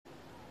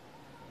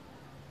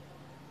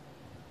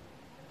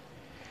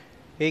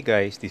Hey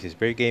guys, this is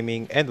Bear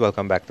Gaming and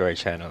welcome back to our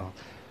channel.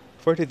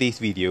 For today's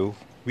video,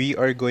 we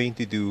are going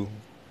to do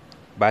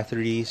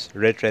Bathory's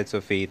Red Threads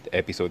of Fate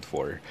episode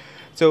 4.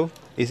 So,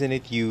 isn't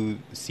it you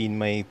seen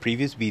my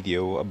previous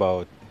video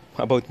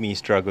about me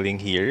struggling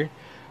here?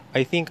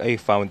 I think I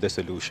found the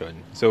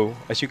solution. So,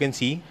 as you can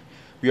see,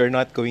 we are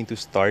not going to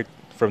start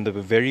from the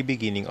very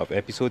beginning of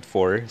episode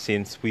 4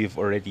 since we've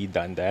already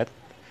done that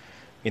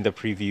in the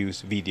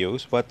previous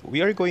videos, but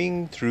we are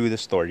going through the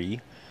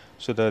story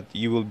so that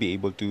you will be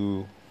able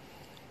to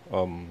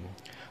um,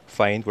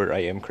 find where I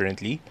am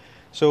currently.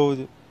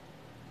 So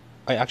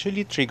I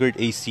actually triggered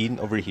a scene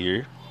over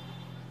here.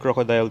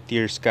 Crocodile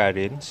tears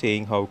Karen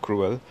saying how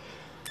cruel.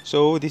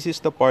 So this is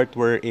the part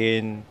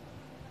wherein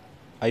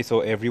I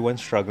saw everyone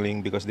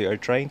struggling because they are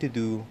trying to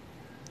do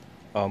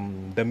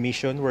the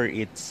mission where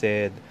it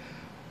said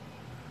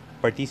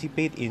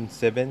participate in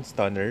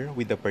Zebenstunier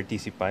with the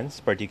participants,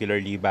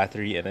 particularly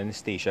Bathory and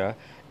Anastasia,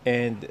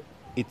 and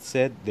it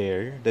said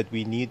there that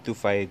we need to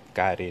fight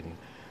Karen.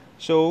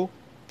 So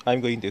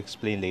I'm going to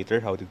explain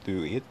later how to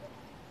do it.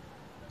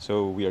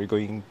 So we are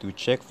going to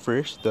check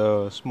first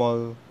the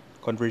small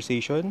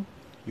conversation.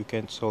 You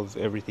can't solve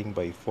everything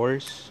by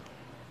force.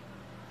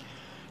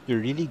 You're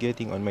really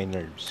getting on my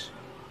nerves.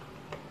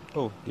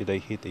 Oh, did I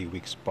hit a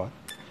weak spot?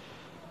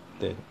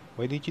 Then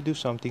why did you do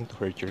something to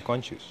hurt your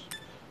conscience?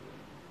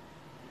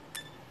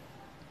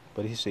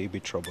 But this is a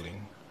bit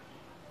troubling.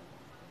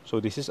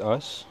 So this is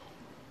us.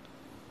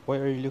 Why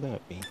are you looking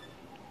at me?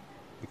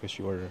 Because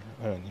you are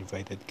an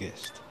invited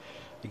guest.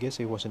 I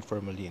guess I wasn't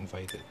formally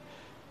invited.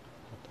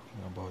 Not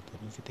talking about an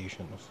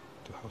invitation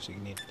to house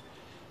ignite.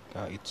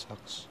 It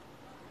sucks.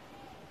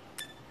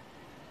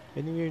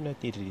 And we're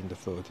not needed in the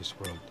flow of this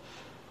world.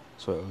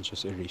 So I'll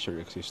just erase your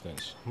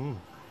existence.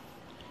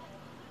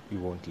 We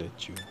won't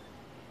let you.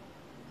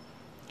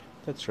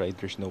 That's right,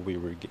 there's no way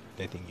we're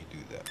letting you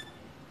do that.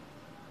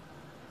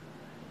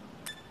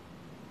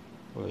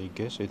 Well, I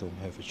guess I don't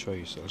have a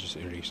choice. I'll just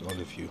erase all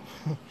of you.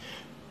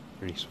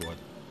 Erase what?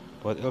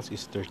 What else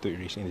is there to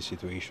erase in this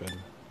situation?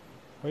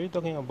 Are you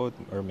talking about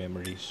our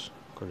memories?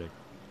 Correct.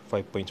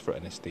 5 points for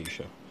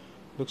Anastasia.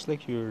 Looks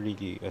like you're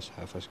really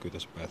half as good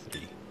as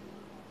Bathory.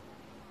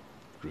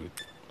 Rude.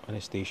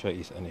 Anastasia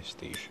is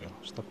Anastasia.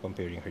 Stop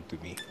comparing her to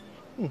me.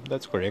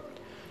 That's correct.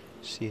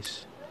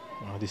 Sis.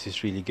 This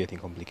is really getting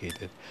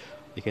complicated.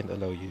 I can't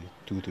allow you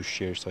two to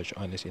share such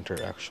honest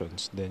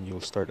interactions. Then you'll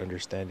start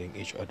understanding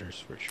each other's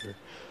for sure.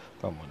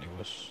 Come on, I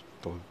was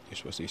told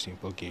this was a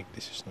simple gig.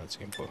 This is not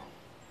simple.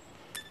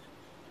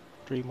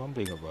 What are you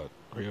mumbling about?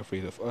 Are you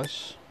afraid of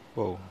us?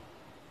 Whoa.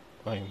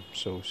 I'm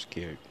so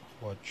scared.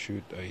 What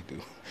should I do?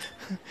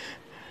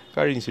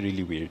 Karen is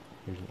really weird.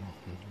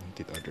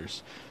 Did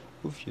others.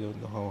 Oof, you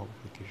don't know how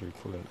you're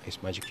full an ice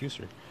magic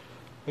user.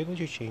 Why don't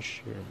you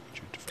change your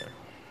major to fire?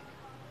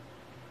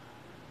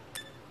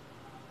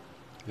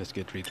 Let's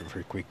get rid of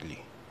her quickly.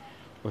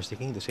 I was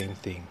thinking the same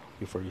thing.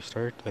 Before you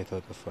start, I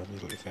thought of a fun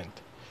little event.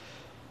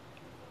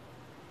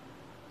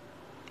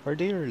 Are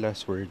they your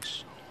last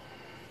words?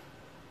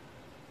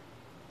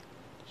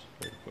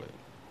 Very polite.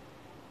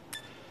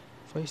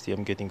 Feisty,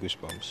 I'm getting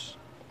goosebumps.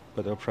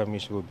 But I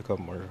promise it will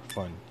become more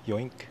fun.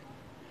 Yoink.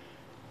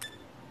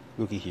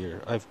 Looky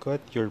here, I've got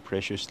your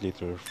precious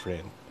little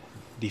friend.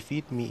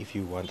 Defeat me if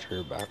you want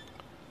her back.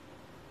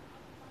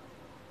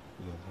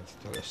 You don't have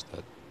to tell us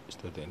that. Is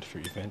that the end of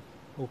your event?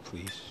 Oh,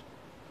 please.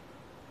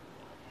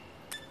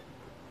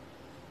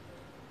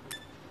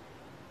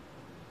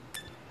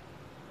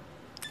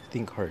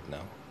 Think hard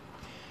now.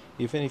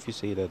 Even if you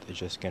say that, I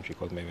just can't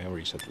recall my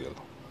memories at will.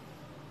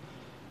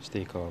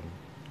 Stay calm.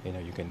 I know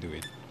you can do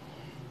it.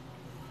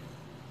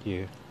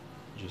 Yeah,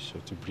 just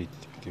have to breathe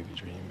to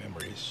your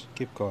memories.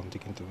 Keep calm,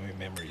 dig into my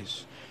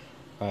memories.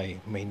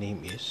 My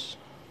name is...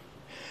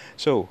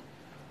 So,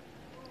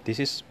 this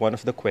is one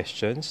of the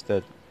questions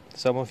that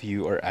some of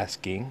you are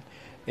asking.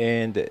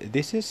 And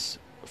this is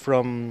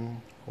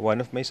from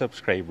one of my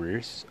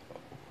subscribers,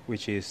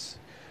 which is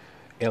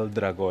El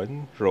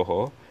Dragon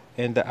Rojo.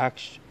 And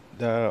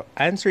the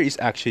answer is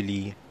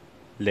actually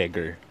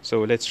Legger.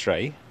 So let's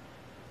try.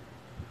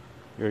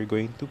 You're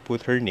going to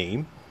put her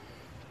name.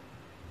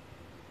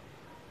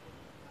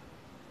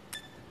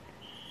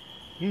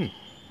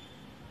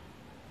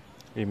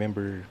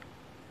 Remember,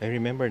 I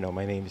remember now.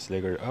 My name is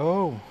Legger.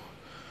 Oh,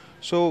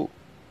 so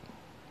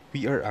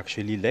we are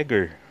actually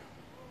Legger.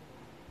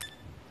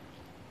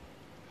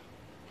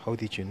 How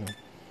did you know?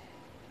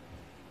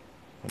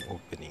 An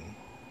opening.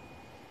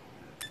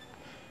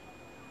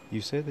 You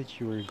said that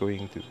you were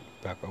going to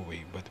back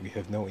away, but we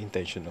have no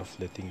intention of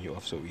letting you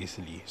off so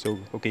easily. So,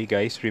 okay,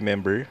 guys,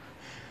 remember,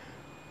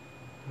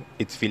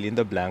 it's fill in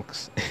the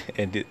blanks,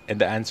 and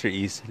the answer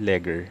is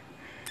Legger.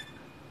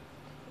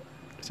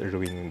 It's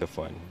ruining the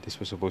fun. This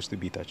was supposed to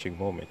be a touching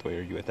moment. Why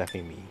are you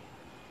attacking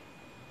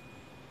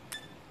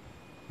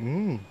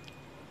me?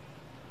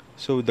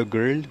 So the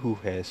girl who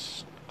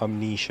has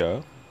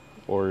amnesia,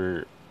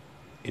 or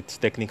it's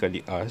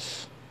technically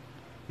us,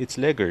 it's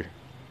Legger.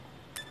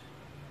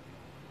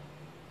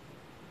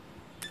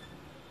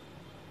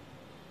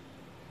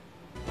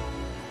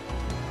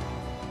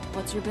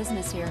 What's your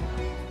business here?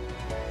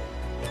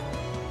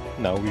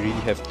 Now we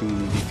really have to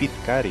defeat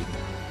Karin.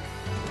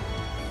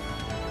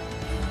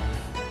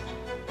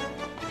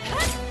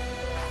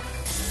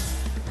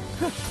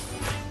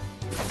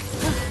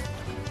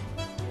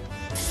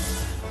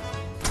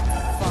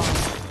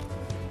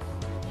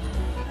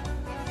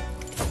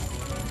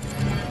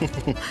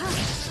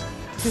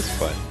 It's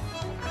fun.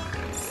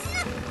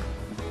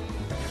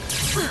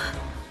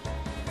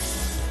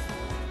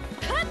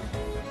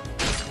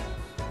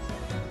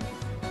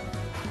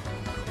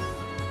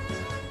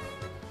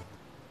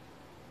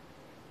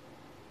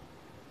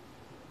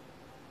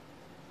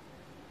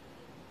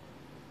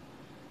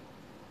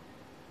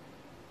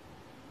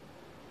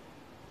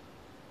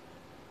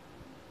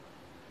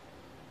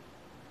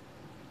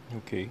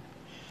 Okay.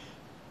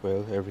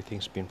 Well,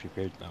 everything's been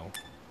prepared now.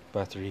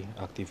 Battery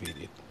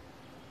activated.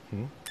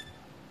 Hmm?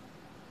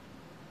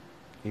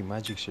 A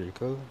magic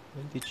circle?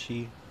 When did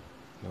she...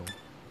 No.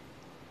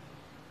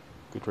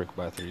 Good work,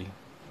 Battery.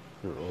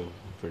 You're all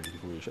very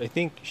foolish. I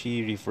think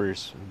she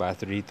refers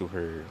Bathory to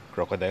her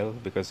crocodile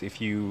because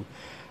if you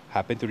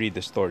happen to read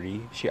the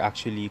story, she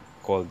actually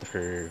called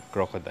her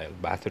crocodile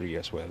Bathory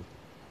as well.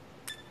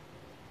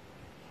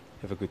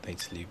 Have a good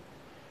night's sleep.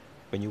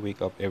 When you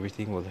wake up,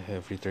 everything will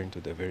have returned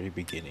to the very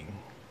beginning.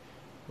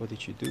 What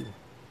did you do?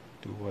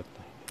 Do what?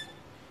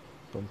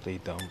 Don't play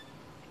dumb.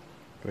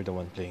 You're the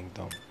one playing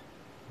dumb.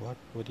 What?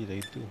 What did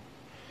I do?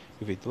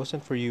 If it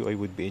wasn't for you, I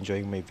would be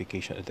enjoying my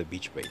vacation at the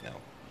beach by now.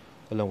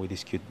 Along with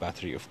this cute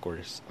Battery, of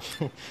course.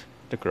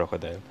 The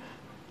crocodile.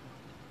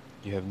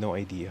 You have no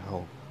idea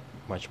how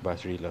much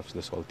Battery loves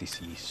the salty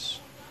seas.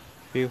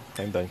 Phew,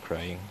 I'm done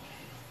crying.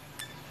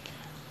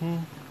 I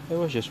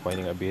was just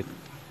whining a bit.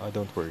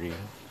 Don't worry.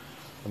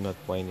 I'm not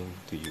whining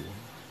to you.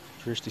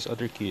 There's this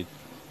other kid,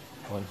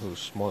 one who's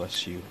small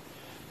as you.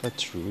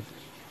 That's rude.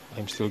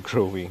 I'm still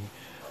growing.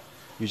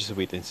 You just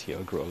wait and see.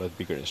 I'll grow a lot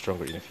bigger and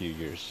stronger in a few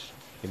years.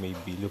 I may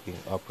be looking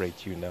upright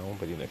to you now,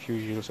 but in a few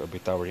years I'll be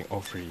towering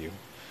over you.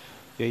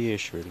 Yeah,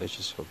 sure. Let's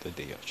just hope the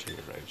day actually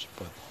arrives.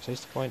 But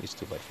besides the point, it's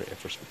too bad for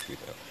efforts were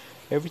futile.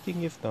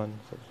 Everything you've done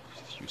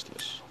is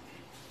useless.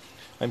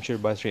 I'm sure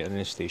Bathory and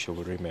Anastasia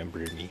will remember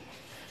me.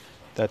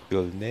 That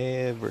will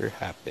never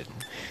happen.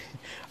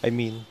 I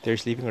mean, they're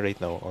sleeping right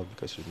now all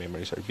because their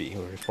memories are being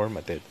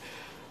reformatted.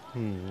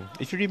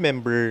 If you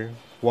remember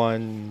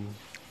one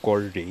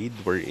core raid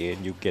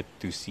wherein you get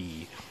to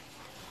see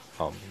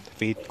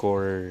Fate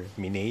Core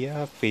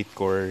Minea, Fate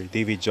Core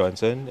David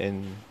Johnson,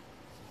 and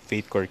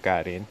Fate Core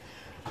Karin,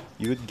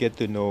 you would get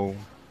to know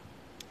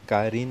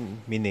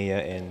Karin,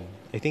 Minea, and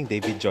I think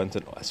David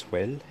Johnson as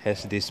well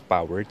has this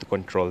power to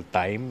control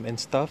time and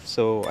stuff.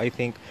 So I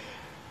think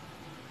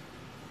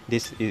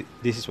this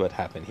is what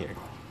happened here.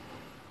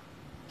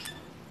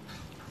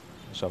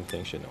 Some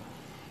things, you know.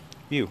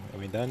 Phew, am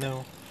I done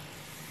now?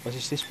 What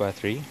is this,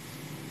 Battery?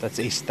 That's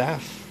a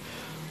staff.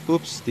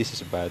 Oops, this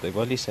is bad. I've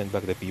only sent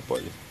back the people.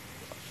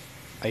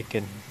 I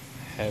can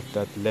have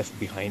that left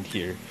behind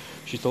here.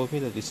 She told me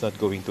that it's not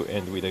going to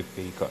end with a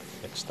pay cut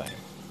next time.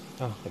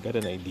 Oh, I got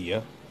an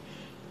idea.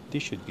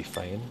 This should be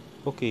fine.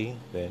 Okay,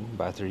 then,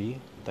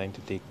 Battery. Time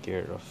to take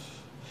care of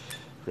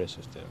rest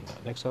of them.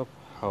 Next up,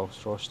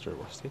 House Roster,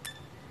 was it?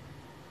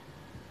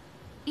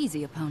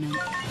 Easy opponent.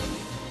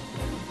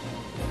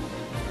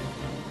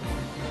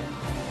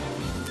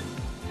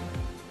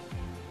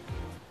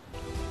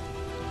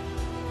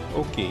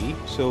 Okay,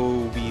 so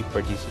we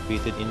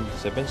participated in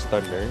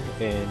Zebenstunier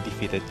and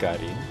defeated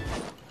Karin.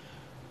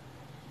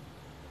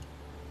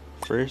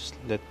 First,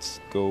 let's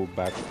go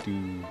back to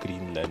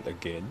Greenland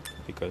again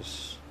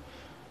because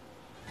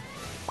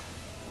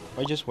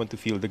I just want to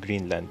feel the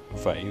Greenland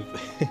vibe.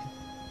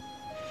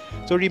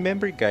 So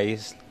remember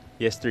guys,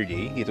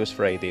 yesterday, it was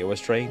Friday, I was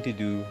trying to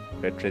do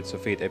Red Threads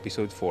of Fate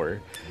episode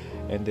 4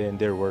 and then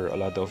there were a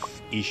lot of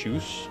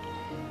issues.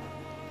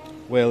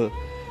 Well,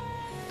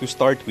 to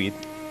start with,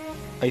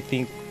 I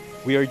think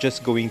we are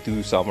just going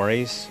to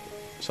summarize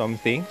some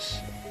things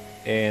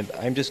and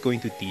I'm just going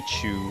to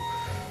teach you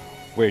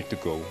where to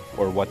go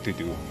or what to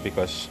do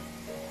because,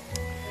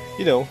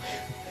 you know,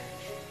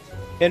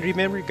 and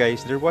remember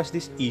guys, there was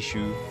this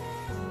issue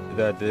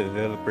that the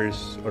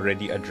developers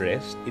already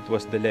addressed. It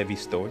was the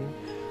Levystone.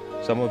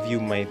 Some of you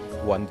might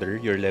wonder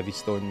your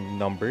Levystone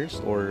numbers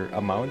or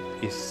amount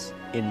is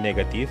in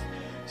negative.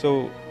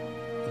 So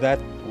that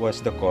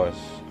was the cause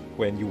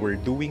when you were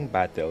doing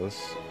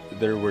battles,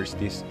 there was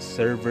this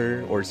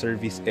server or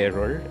service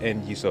error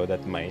and you saw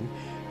that mine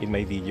in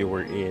my video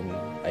wherein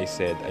I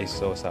said I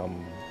saw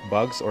some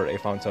bugs or I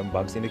found some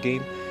bugs in the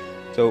game.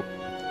 So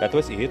that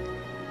was it.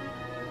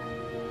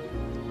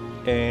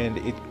 And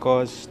it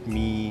caused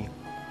me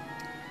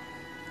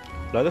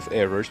a lot of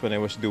errors when I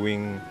was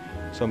doing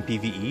some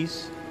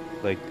PvEs.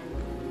 Like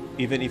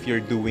even if you're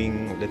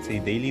doing, let's say,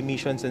 daily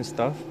missions and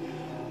stuff,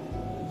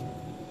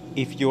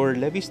 if your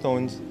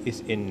Levystones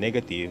is in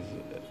negative,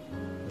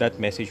 that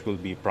message will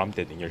be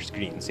prompted in your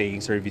screen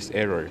saying service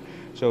error.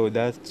 So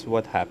that's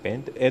what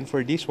happened. And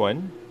for this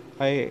one,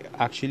 I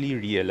actually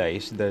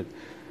realized that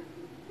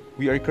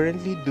we are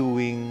currently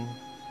doing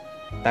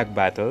tag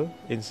battle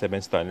in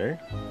Zebenstunier.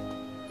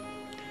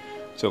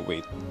 So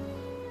wait,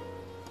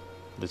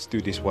 let's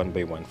do this one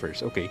by one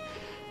first. Okay,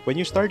 when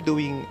you start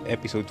doing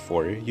episode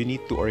 4, you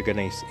need to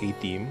organize a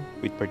team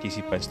with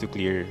participants to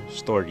clear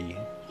story,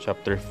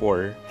 chapter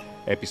 4,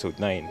 episode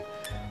 9.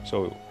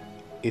 So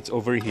it's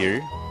over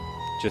here.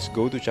 Just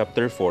go to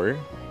chapter 4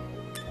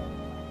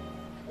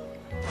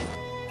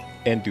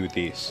 and do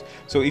this.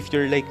 So if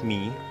you're like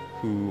me,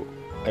 who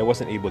I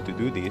wasn't able to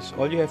do this,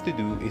 all you have to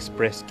do is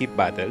press skip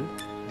battle,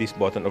 this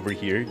button over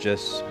here,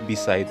 just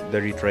beside the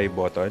retry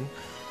button.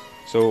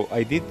 So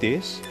I did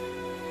this.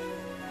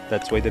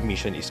 That's why the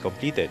mission is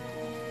completed.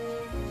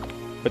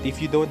 But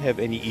if you don't have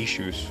any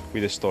issues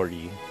with the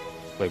story,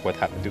 like what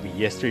happened to me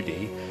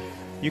yesterday,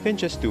 you can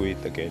just do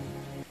it again.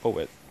 Oh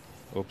well,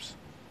 oops,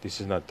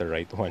 this is not the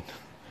right one.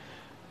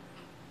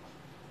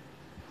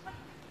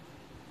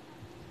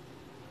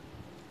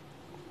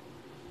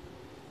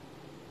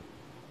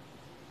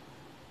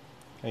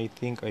 I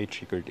think I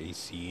triggered a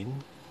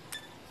scene.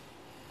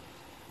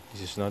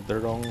 This is not the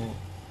wrong...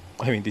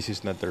 this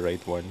is not the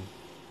right one.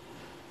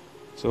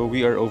 So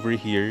we are over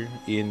here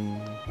in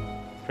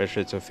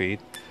Threads of Fate.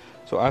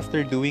 So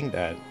after doing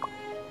that,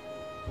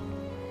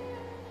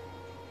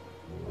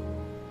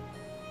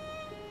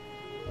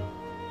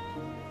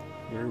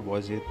 where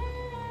was it?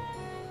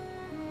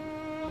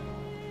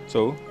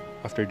 So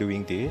after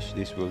doing this,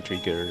 this will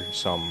trigger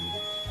some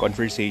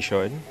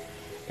conversation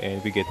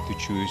and we get to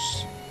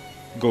choose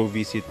go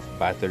visit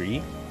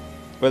Bathory.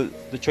 Well,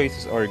 the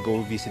choices are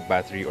go visit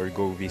Bathory or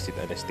go visit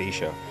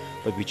Anastasia,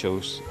 but we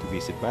chose to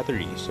visit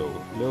Bathory. So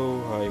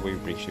hello, hi,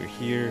 wave breaks, you're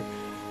here.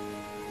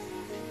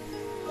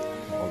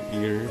 All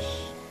ears.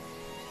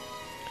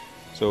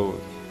 So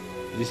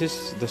this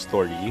is the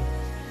story,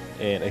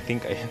 and I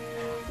think I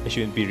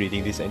shouldn't be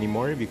reading this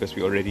anymore because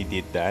we already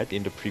did that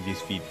in the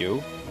previous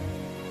video.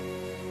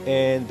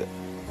 And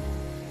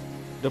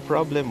the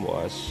problem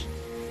was,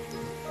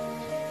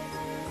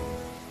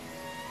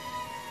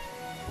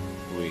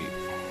 wait,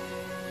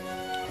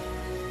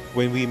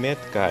 when we met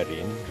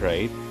Karin,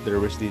 right, there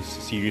was this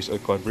series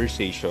of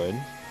conversation,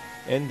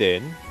 and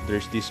then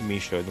there's this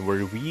mission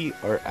where we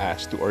are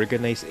asked to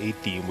organize a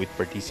team with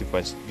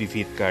participants to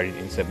defeat Karin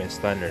in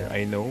Zebenstunier.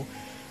 I know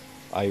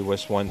I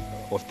was one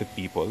of the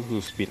people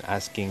who's been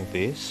asking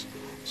this.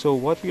 So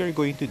what we are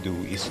going to do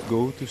is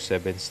go to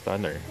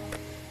Zebenstunier.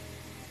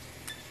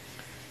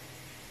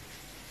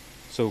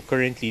 So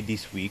currently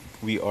this week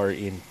we are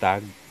in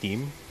tag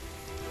team,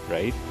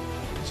 right?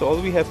 So all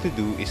we have to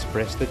do is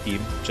press the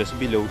team just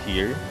below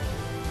here,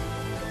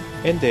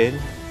 and then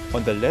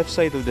on the left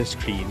side of the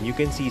screen you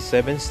can see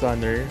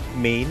Zebenstunier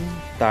main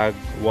tag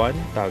 1,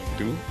 tag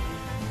 2.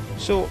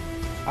 So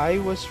I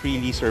was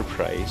really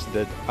surprised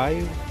that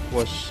I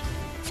was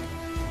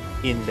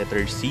in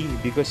letter C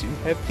because we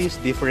have these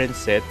different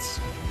sets,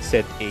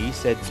 set A,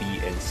 set B,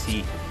 and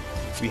C.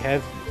 We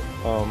have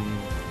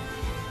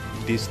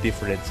these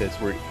different sets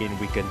wherein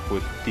we can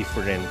put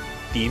different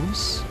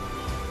teams.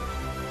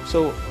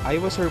 So I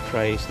was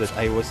surprised that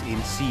I was in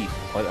C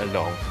all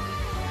along.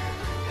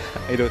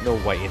 I don't know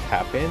why it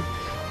happened,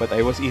 but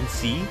I was in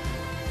C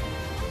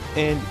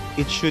and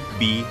it should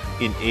be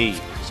in A.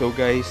 So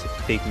guys,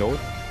 take note.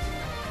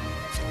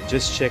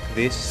 Just check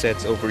these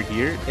sets over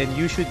here and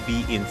you should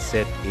be in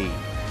set A.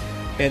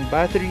 And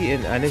Bathory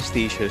and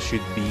Anastasia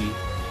should be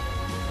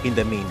in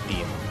the main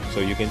team. So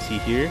you can see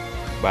here,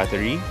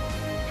 Bathory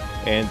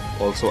and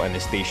also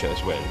Anastasia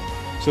as well.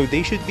 So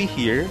they should be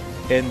here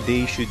and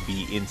they should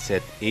be in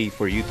set A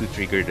for you to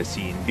trigger the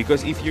scene.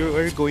 Because if you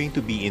are going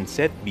to be in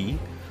set B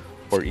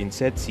or in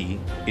set C,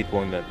 it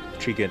will not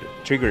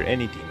trigger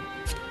anything.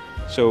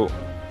 So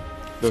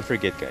don't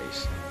forget,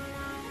 guys.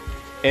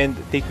 And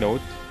take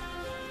note,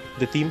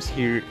 the teams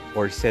here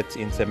or sets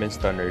in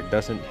Zebenstunier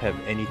doesn't have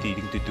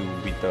anything to do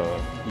with the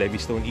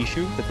Levystone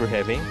issue that we're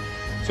having.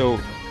 So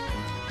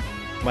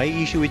my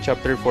issue with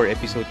chapter 4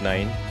 episode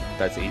 9,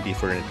 that's a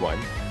different one.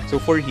 So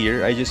for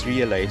here, I just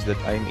realized that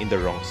I'm in the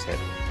wrong set.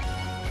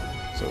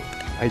 So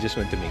I just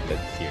want to make that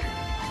clear.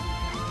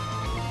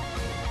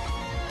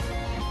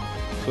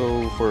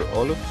 So for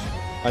all of,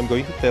 I'm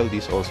going to tell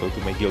this also to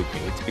my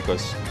guildmates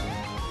because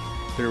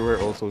there were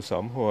also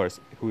some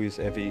who is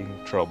having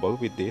trouble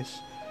with this.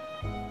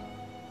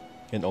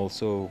 And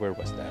also, where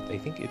was that? I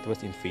think it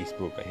was in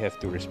Facebook. I have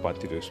to respond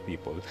to those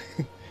people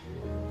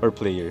or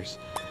players.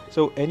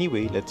 So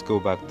anyway, let's go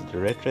back to the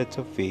Red Threads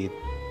of Fate.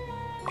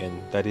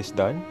 And that is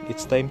done.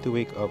 It's time to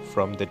wake up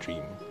from the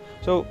dream.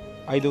 So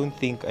I don't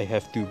think I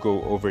have to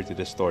go over to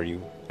the story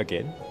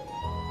again,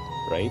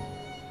 right?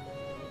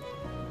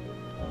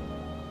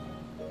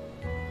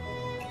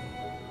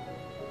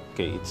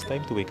 Okay, it's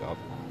time to wake up.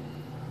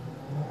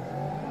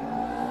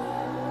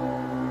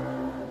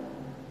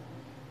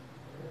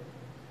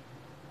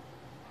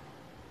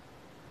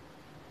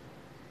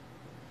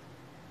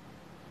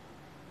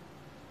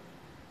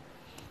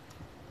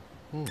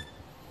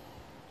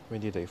 When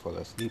did I fall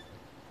asleep?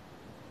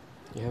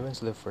 You haven't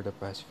slept for the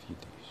past few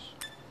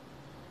days.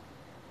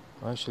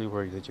 I'm actually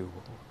worried that you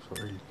woke up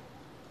so early.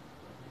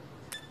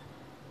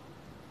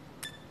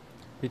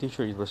 Pretty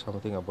sure it was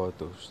something about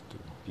those two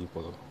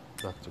people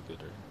back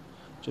together.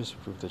 Just to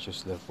prove that you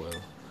slept well.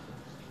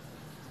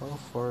 How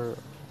far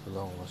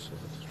along was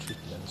the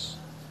treatments?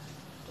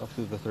 Up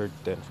to the third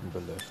tent from the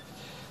left.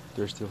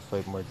 There's still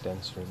 5 more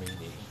tents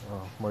remaining.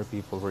 More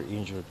people were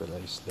injured while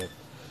I slept.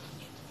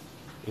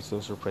 It's no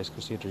surprise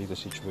considering the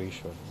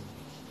situation,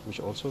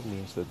 which also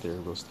means that there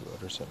will still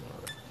others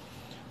somewhere.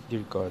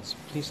 Dear gods,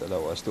 please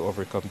allow us to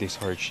overcome this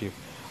hardship.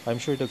 I'm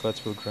sure the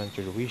gods will grant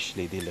your wish,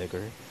 Lady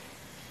Legger.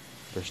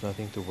 There's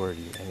nothing to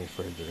worry any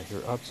further.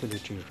 You're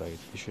absolutely right.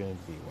 You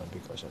shouldn't be one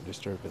because I'm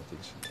disturbed at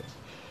this incident.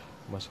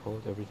 I must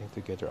hold everything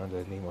together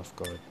under the name of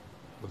God.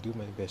 I'll do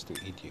my best to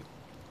aid you.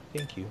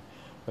 Thank you.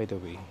 By the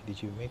way,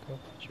 did you make up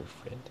with your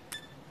friend?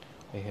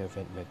 I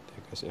haven't met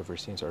Tegas ever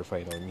since our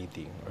final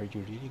meeting. Are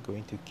you really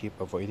going to keep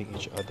avoiding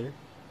each other?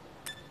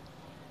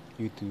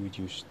 You two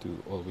used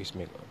to always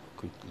make up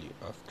quickly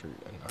after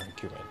an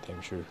argument.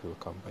 I'm sure he'll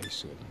come by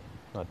soon.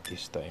 Not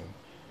this time.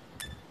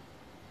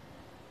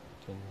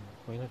 Then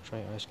why not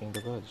try asking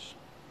the gods?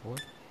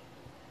 What?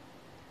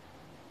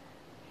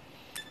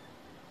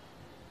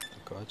 The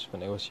gods?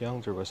 When I was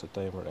young, there was a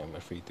time where I'm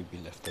afraid to be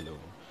left alone.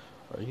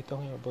 Are you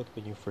talking about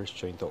when you first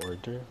joined the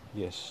order?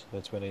 Yes,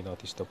 that's when I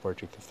noticed the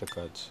portrait of the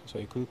gods. So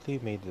I quickly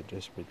made the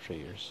desperate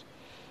prayers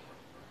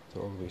to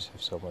always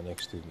have someone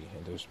next to me,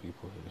 and those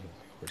people who listen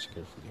my words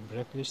carefully.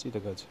 Miraculously, the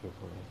gods have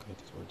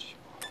guided towards you.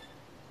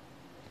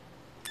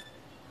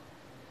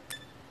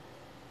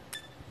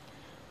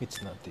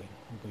 It's nothing.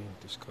 I'm going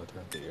to scout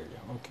around the area.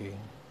 Okay,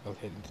 I'll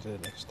head into the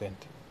next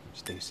tent.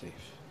 Stay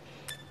safe.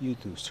 You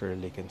too, Sir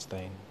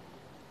Lakenstein.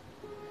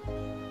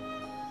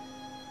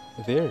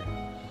 There.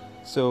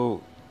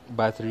 So,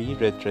 Bathory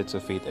Red Threads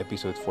of Fate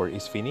episode 4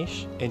 is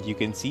finished, and you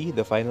can see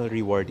the final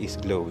reward is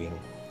glowing.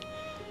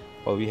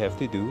 All we have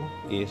to do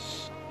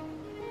is...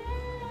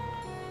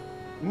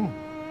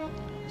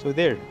 So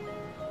there.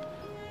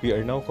 We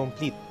are now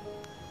complete.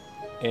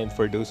 And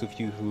for those of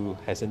you who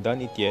hasn't done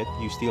it yet,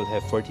 you still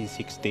have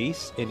 46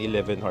 days and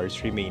 11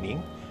 hours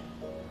remaining.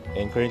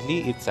 And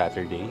currently, it's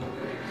Saturday.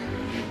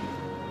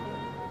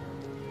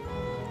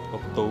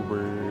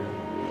 October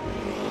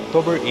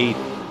 8th.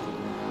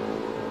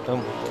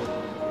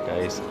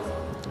 Guys,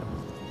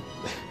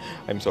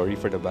 I'm sorry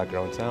for the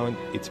background sound.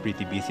 It's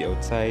pretty busy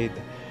outside.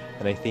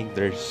 And I think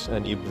there's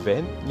an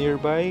event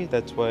nearby.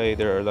 That's why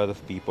there are a lot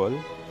of people.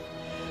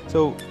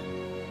 So,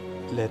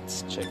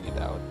 let's check it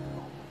out.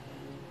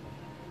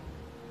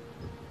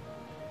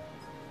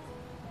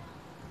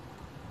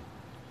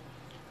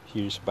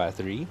 Here's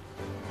Bathory.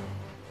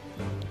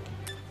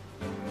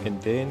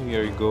 And then we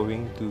are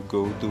going to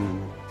go to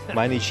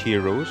Manage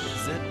Heroes.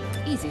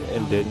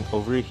 And then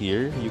over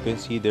here, you can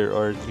see there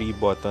are 3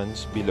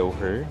 buttons below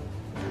her.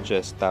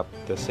 Just tap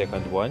the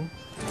second one.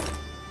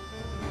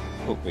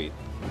 Oh, wait.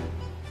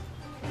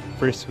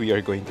 First, we are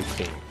going to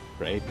claim,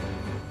 right?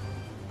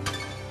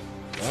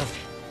 Ah,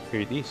 here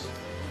it is.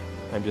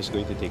 I'm just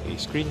going to take a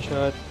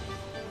screenshot.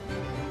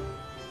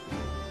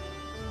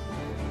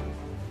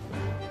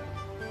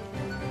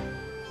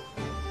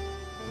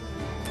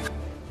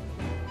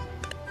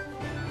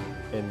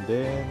 And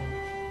then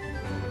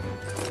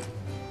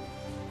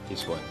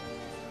this one.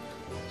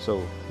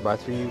 So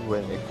battery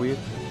when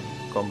equipped,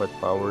 combat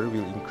power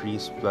will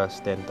increase plus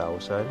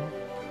 10,000.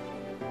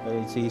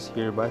 And it says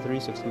here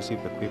Bathory's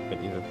exclusive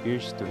equipment, it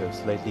appears to have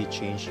slightly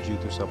changed due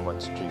to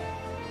someone's trip.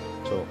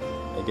 So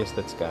I guess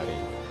that's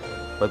Karen.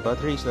 But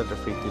Bathory is not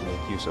afraid to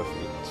make use of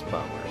its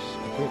powers.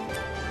 Equipped.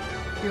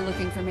 You're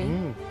looking for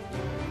me?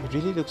 It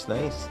really looks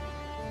nice.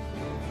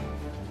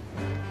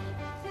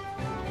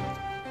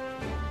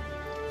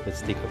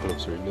 Let's take a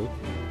closer look.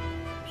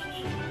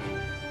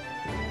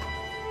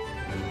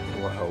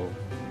 Wow.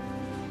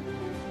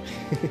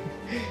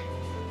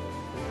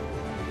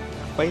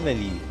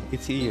 Finally,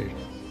 it's here.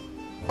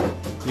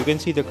 You can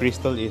see the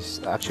crystal is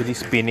actually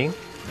spinning.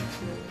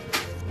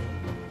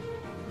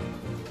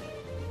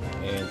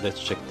 And let's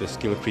check the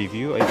skill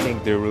preview. I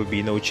think there will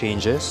be no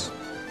changes.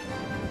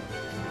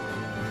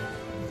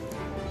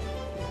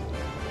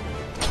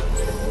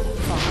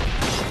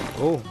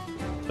 Oh,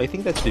 I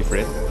think that's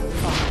different.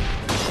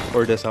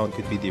 Or the sound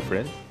could be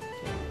different.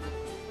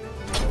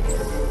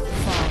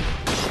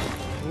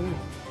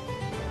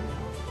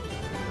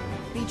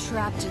 Be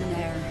trapped in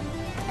there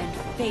and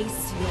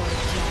face your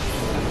death.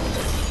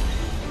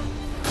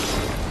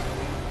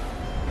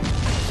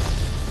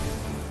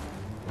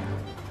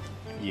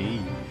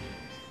 Yay.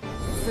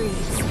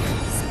 Freeze,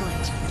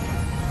 split,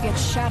 get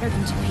shattered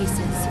into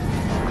pieces.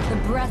 The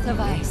breath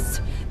of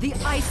ice, the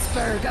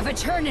iceberg of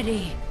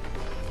eternity.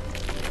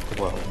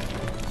 Wow.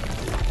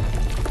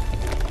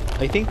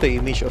 I think the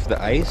image of the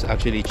ice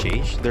actually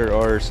changed. There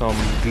are some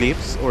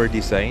glyphs or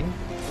design.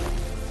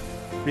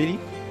 Really?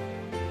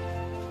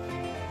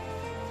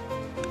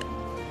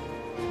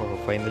 Oh,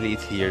 finally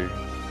it's here.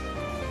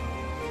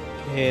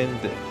 And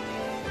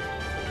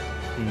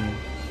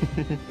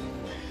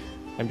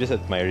I'm just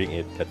admiring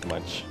it that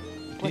much.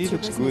 It really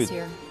looks good.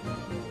 Here?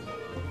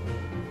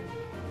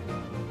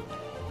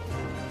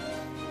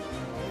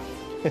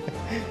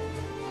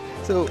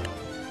 So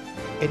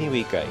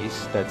Anyway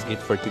guys, that's it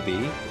for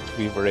today.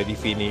 We've already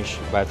finished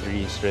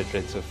Bathory's Red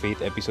Threads of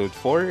Fate episode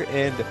 4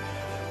 and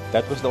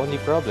that was the only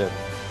problem.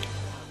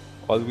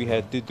 All we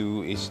had to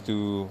do is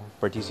to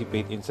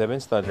participate in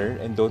Zebenstunier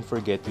and don't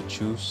forget to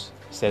choose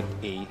set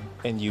A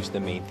and use the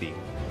main theme.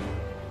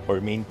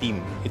 Or main team.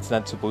 It's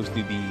not supposed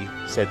to be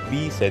set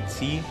B, set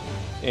C.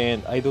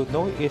 And I don't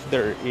know if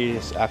there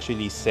is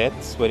actually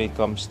sets when it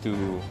comes to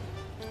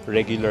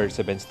regular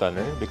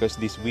Zebenstunier because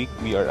this week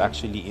we are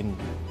actually in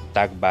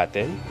tag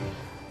battle.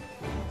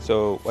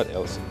 So what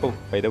else? Oh,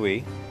 by the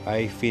way,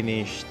 I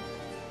finished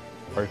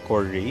our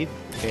core raid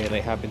and I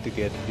happen to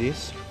get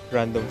this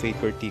random fate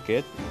core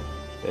ticket.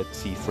 Let's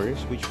see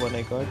first which one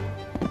I got.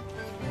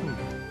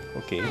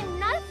 Okay. I'm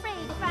not afraid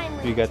if I'm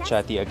We got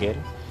chatty again.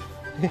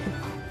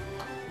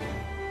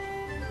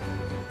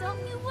 Don't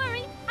you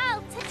worry,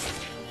 I'll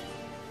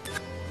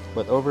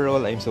But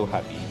overall, I'm so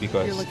happy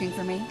because You're looking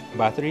for me?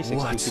 Bathory's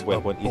What exclusive a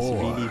weapon is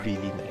bore. really,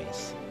 really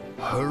nice.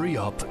 Hurry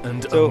up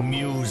and So,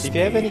 amuse if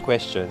you have me. any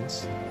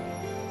questions,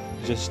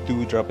 just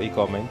do drop a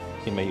comment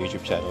in my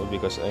YouTube channel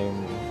because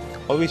I'm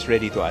always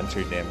ready to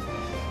answer them.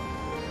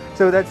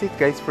 So that's it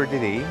guys for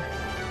today.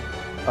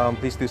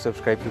 Please do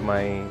subscribe to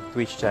my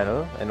Twitch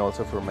channel and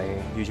also for my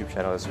YouTube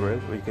channel as well,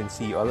 where you can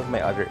see all of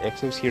my other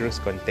Exos Heroes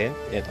content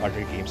and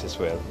other games as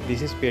well.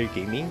 This is Bear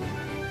Gaming.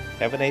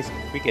 Have a nice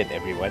weekend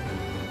everyone.